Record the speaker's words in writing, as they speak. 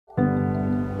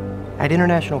At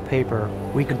International Paper,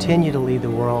 we continue to lead the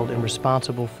world in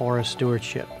responsible forest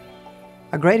stewardship.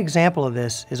 A great example of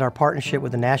this is our partnership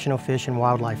with the National Fish and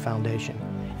Wildlife Foundation.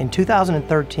 In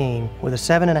 2013, with a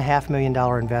 $7.5 million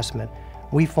investment,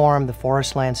 we formed the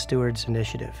Forest Land Stewards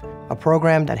Initiative, a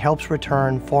program that helps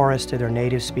return forests to their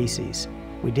native species.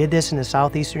 We did this in the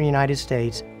southeastern United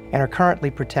States and are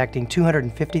currently protecting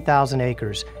 250,000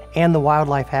 acres and the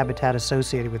wildlife habitat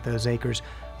associated with those acres,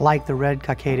 like the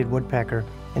red-cockaded woodpecker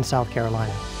in South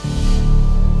Carolina.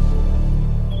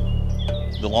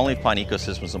 The longleaf pine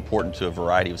ecosystem is important to a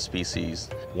variety of species,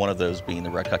 one of those being the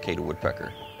red-cockaded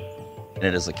woodpecker. And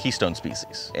it is a keystone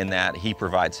species in that he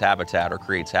provides habitat or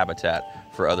creates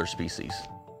habitat for other species.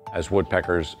 As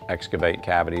woodpeckers excavate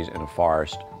cavities in a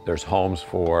forest, there's homes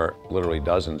for literally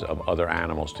dozens of other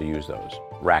animals to use those.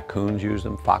 Raccoons use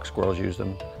them, fox squirrels use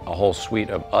them, a whole suite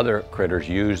of other critters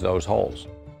use those holes.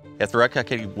 If the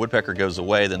red-cockaded woodpecker goes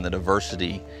away, then the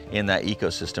diversity in that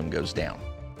ecosystem goes down.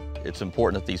 It's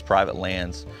important that these private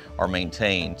lands are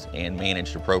maintained and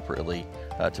managed appropriately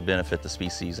to benefit the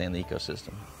species and the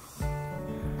ecosystem.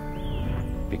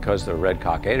 Because the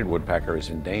red-cockaded woodpecker is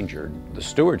endangered, the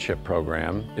stewardship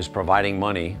program is providing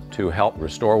money to help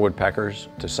restore woodpeckers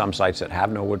to some sites that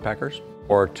have no woodpeckers,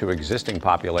 or to existing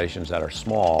populations that are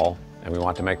small, and we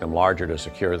want to make them larger to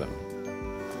secure them.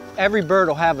 Every bird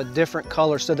will have a different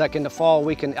color so that in the fall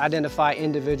we can identify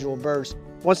individual birds.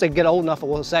 Once they get old enough,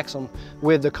 we'll sex them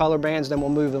with the color bands, then we'll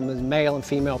move them in male and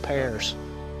female pairs.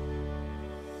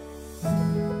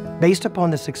 Based upon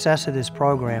the success of this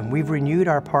program, we've renewed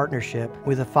our partnership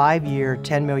with a 5-year,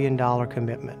 $10 million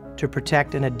commitment to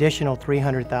protect an additional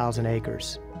 300,000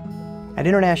 acres. At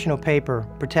International Paper,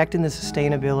 protecting the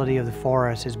sustainability of the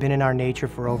forest has been in our nature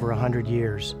for over 100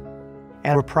 years.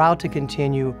 And we're proud to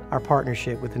continue our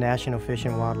partnership with the National Fish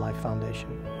and Wildlife Foundation.